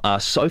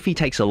RML, Sophie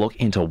takes a look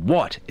into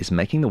what is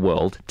making the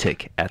world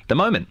tick at the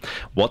moment.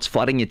 What's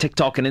flooding your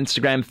TikTok and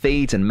Instagram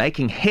feeds and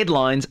making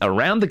headlines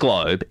around the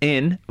globe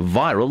in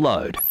Viral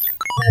Load.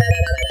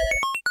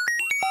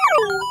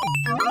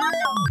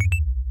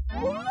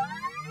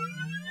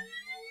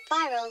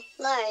 Viral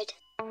Load.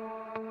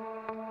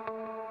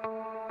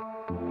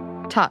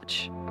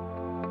 Touch,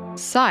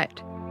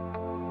 sight,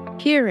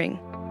 hearing,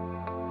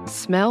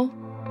 smell,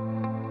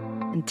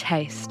 and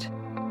taste.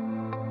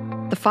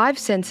 The 5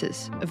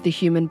 senses of the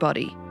human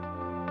body.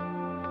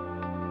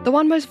 The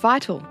one most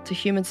vital to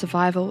human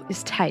survival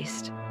is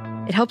taste.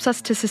 It helps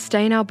us to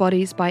sustain our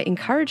bodies by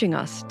encouraging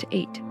us to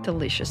eat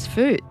delicious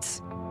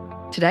foods.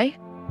 Today,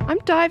 I'm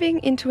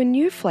diving into a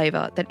new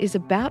flavour that is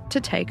about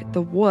to take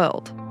the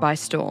world by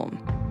storm.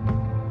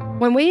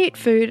 When we eat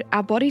food,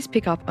 our bodies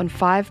pick up on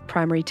 5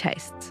 primary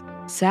tastes: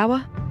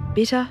 sour,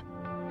 bitter,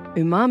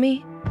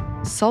 umami,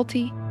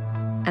 salty,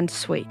 and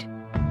sweet.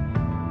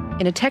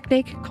 In a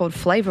technique called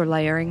flavour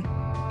layering,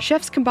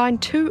 chefs combine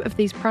 2 of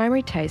these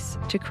primary tastes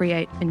to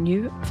create a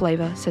new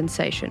flavour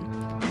sensation.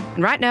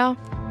 And right now,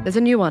 there's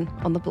a new one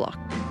on the block: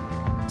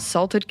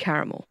 salted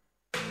caramel.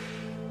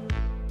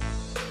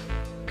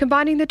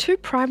 Combining the 2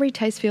 primary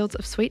taste fields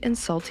of sweet and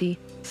salty,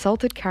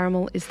 salted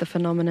caramel is the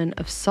phenomenon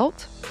of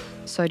salt,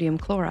 sodium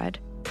chloride,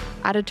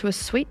 added to a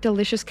sweet,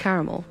 delicious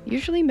caramel,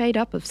 usually made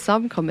up of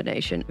some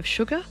combination of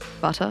sugar,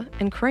 butter,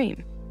 and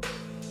cream.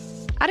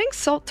 Adding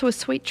salt to a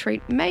sweet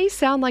treat may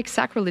sound like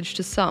sacrilege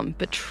to some,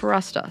 but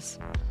trust us,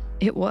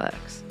 it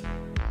works.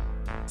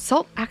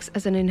 Salt acts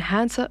as an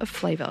enhancer of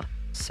flavour,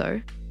 so,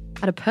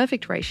 at a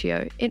perfect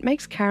ratio, it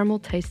makes caramel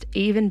taste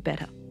even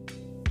better.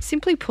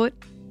 Simply put,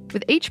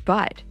 with each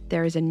bite,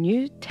 there is a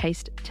new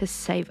taste to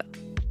savour.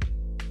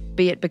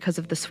 Be it because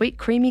of the sweet,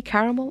 creamy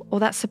caramel or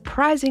that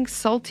surprising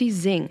salty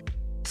zing,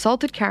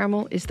 salted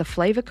caramel is the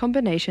flavour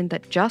combination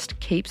that just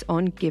keeps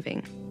on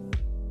giving.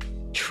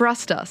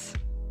 Trust us.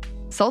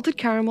 Salted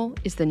caramel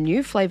is the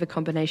new flavour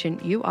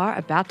combination you are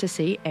about to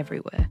see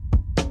everywhere.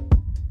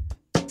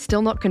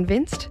 Still not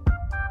convinced?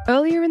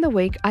 Earlier in the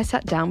week, I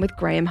sat down with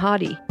Graham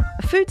Hardy,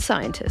 a food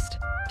scientist,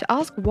 to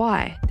ask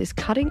why this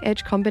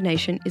cutting-edge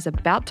combination is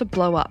about to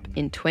blow up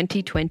in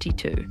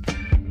 2022.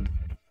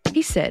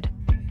 He said,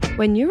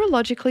 "We're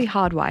neurologically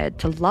hardwired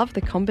to love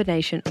the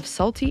combination of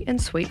salty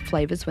and sweet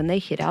flavours when they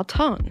hit our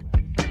tongue.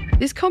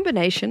 This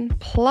combination,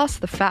 plus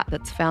the fat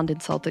that's found in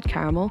salted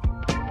caramel,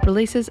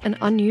 releases an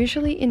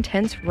unusually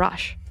intense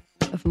rush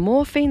of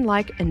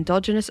morphine-like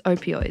endogenous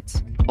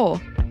opioids,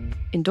 or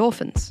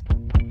endorphins,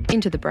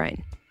 into the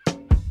brain.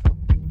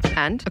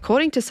 And,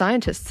 according to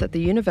scientists at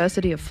the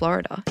University of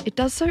Florida, it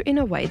does so in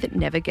a way that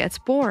never gets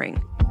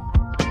boring.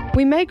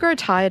 We may grow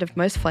tired of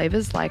most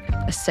flavours like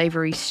a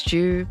savoury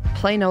stew,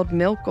 plain old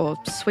milk, or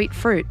sweet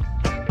fruit.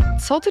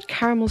 Salted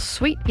caramel's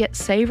sweet yet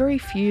savoury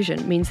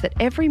fusion means that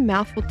every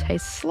mouthful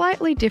tastes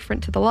slightly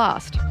different to the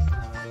last,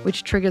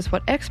 which triggers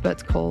what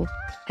experts call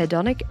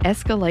hedonic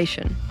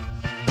escalation.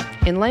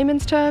 In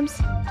layman's terms,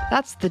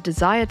 that's the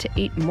desire to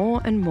eat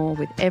more and more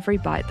with every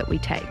bite that we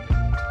take.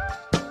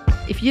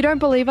 If you don't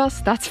believe us,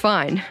 that's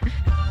fine.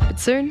 But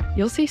soon,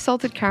 you'll see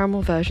salted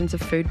caramel versions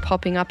of food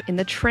popping up in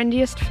the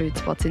trendiest food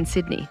spots in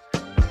Sydney.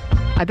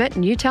 I bet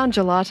Newtown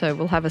Gelato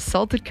will have a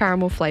salted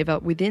caramel flavour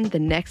within the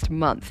next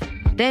month.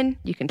 Then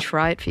you can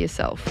try it for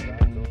yourself.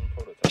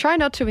 Try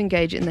not to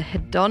engage in the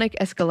hedonic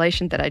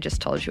escalation that I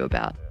just told you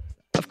about.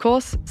 Of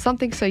course,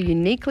 something so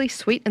uniquely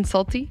sweet and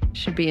salty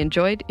should be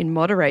enjoyed in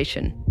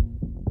moderation.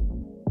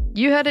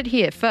 You heard it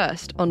here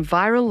first on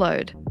Viral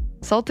Load.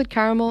 Salted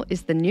caramel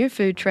is the new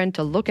food trend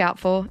to look out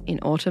for in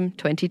autumn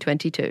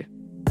 2022.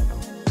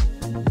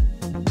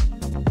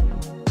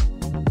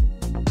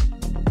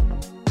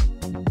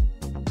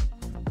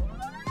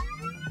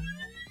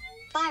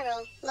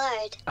 Viral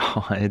Load.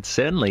 Oh, it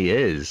certainly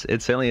is.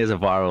 It certainly is a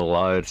viral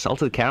load.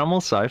 Salted caramel,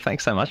 so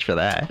thanks so much for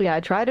that. Yeah, I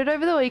tried it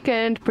over the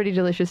weekend. Pretty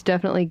delicious.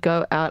 Definitely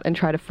go out and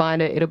try to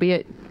find it. It'll be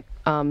at,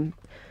 I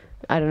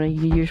don't know,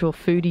 your usual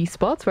foodie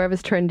spots.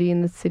 Wherever's trendy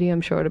in the city,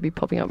 I'm sure it'll be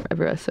popping up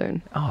everywhere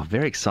soon. Oh,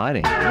 very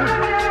exciting.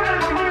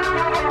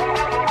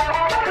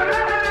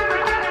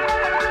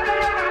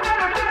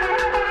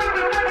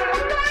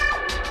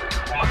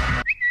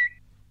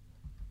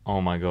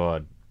 Oh my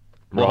God.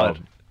 What? Rob,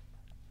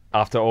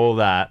 after all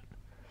that,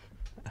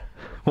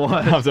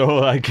 What? after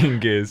all that King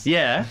Giz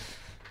Yeah.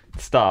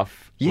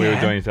 stuff we were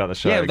doing throughout the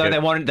show. Yeah, though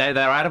they're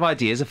out of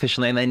ideas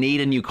officially and they need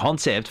a new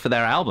concept for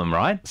their album,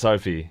 right?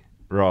 Sophie,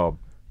 Rob,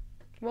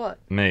 What?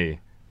 me.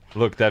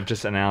 Look, they've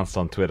just announced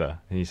on Twitter.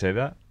 Can you see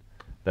that?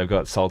 They've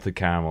got salted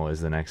caramel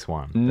as the next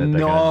one. That they're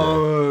No.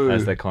 gonna do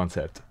as their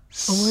concept.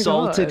 Oh my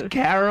Salted God.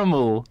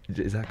 caramel.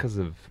 Is that because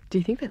of Do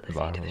you think they're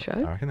listening to the I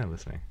show? reckon they're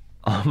listening.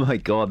 Oh my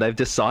God, they've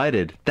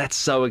decided. That's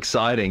so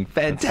exciting.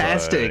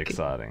 Fantastic. So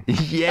exciting.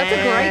 Yes. That's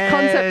a great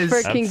concept for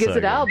a That's King so Gizzard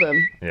good.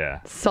 album.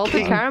 Yeah.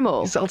 Salted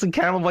caramel. Salted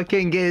caramel by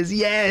King Giz.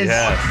 Yes.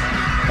 Yes.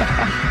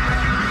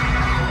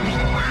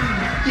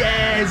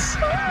 Yes.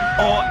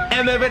 Oh,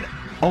 and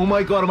oh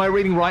my God, am I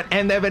reading right?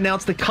 And they've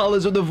announced the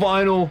colours of the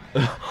vinyl.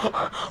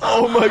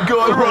 Oh my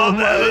God,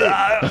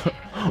 Rob.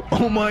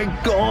 Oh my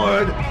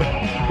God.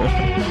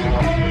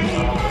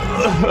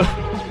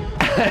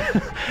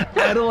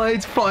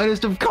 Adelaide's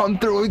finest have come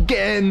through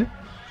again.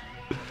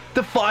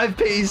 The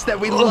 5-piece that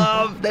we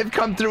love, they've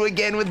come through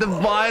again with the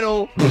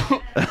vinyl.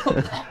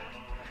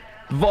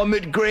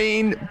 Vomit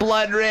green,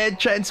 blood red,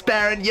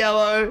 transparent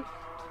yellow.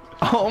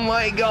 Oh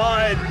my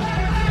God.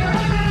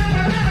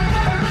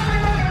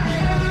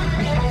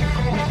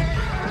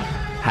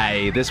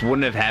 Hey, this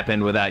wouldn't have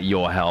happened without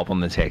your help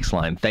on the text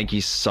line. Thank you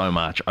so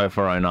much.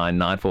 0409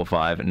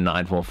 945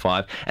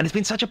 945. And it's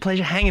been such a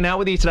pleasure hanging out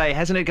with you today,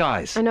 hasn't it,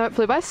 guys? I know it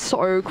flew by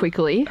so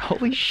quickly.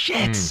 Holy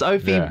shit,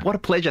 Sophie, yeah. what a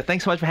pleasure.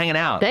 Thanks so much for hanging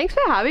out. Thanks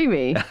for having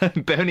me.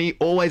 Bernie,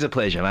 always a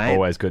pleasure, mate.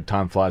 Always good.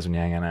 Time flies when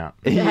you're hanging out.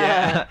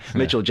 Yeah.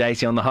 Mitchell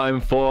JC on the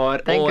home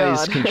forward, Thank always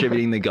God.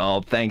 contributing the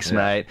gold. Thanks,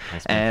 mate.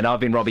 thanks, And I've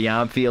been Robbie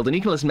Armfield, and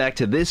you can listen back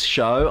to this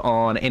show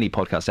on any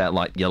podcast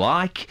outlet you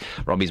like,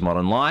 Robbie's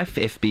Modern Life,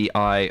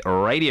 FBI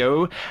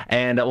Radio,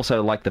 and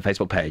also like the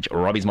Facebook page,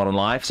 Robbie's Modern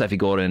Life. Sophie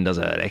Gordon does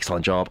an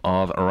excellent job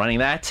of running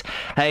that.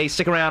 Hey,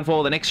 stick around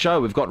for the next show.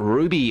 We've got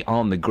Ruby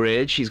on the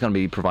grid. She's going to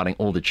be providing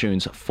all the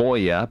tunes for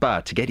you.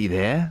 But to get you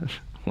there,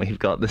 we've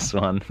got this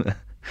one.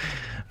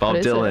 Bob What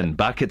is Dylan, it?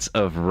 Buckets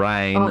of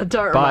Rain. Oh,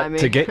 don't But remind me.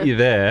 to get you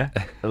there,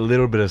 a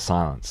little bit of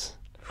silence.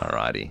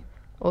 Alrighty.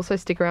 Also,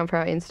 stick around for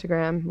our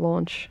Instagram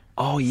launch.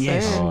 Oh,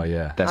 yes. Soon. Oh,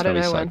 yeah. That's I don't going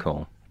to be know so when.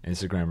 cool.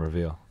 Instagram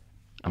reveal.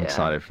 I'm Yeah,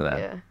 excited for that.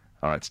 yeah.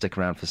 All right, stick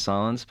around for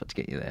silence, but to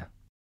get you there.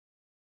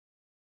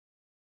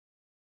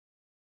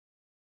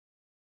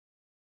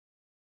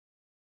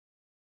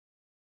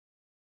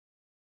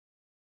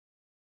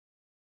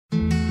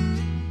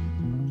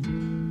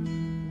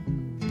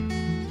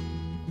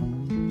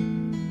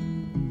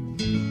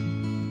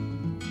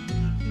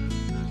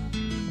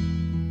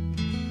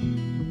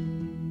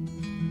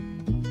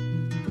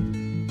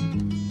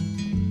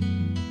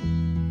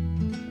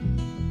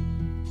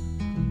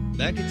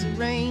 Buckets of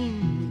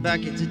rain,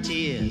 buckets of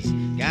tears,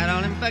 got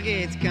all them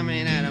buckets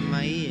coming out of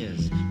my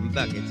ears,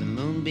 buckets of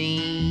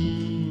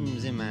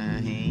moonbeams in my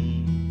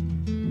hand.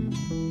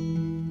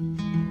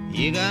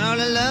 You got all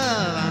the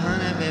love,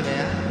 honey, baby,